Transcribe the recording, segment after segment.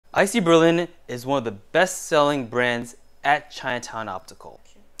IC Berlin is one of the best-selling brands at Chinatown Optical.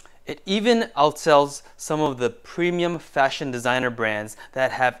 It even outsells some of the premium fashion designer brands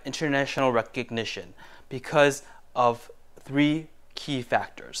that have international recognition because of three key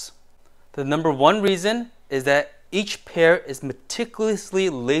factors. The number one reason is that each pair is meticulously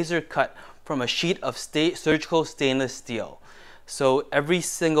laser cut from a sheet of surgical stainless steel. So every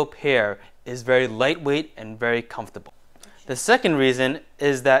single pair is very lightweight and very comfortable. The second reason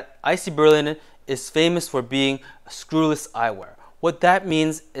is that IC Berlin is famous for being screwless eyewear. What that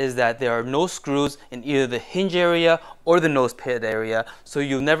means is that there are no screws in either the hinge area or the nose pad area, so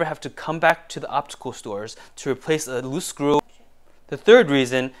you'll never have to come back to the optical stores to replace a loose screw. The third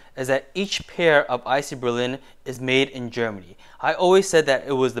reason is that each pair of IC Berlin is made in Germany. I always said that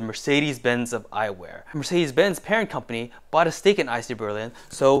it was the Mercedes-Benz of eyewear. Mercedes-Benz parent company bought a stake in IC Berlin,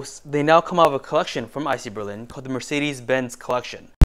 so they now come out of a collection from IC Berlin called the Mercedes-Benz collection.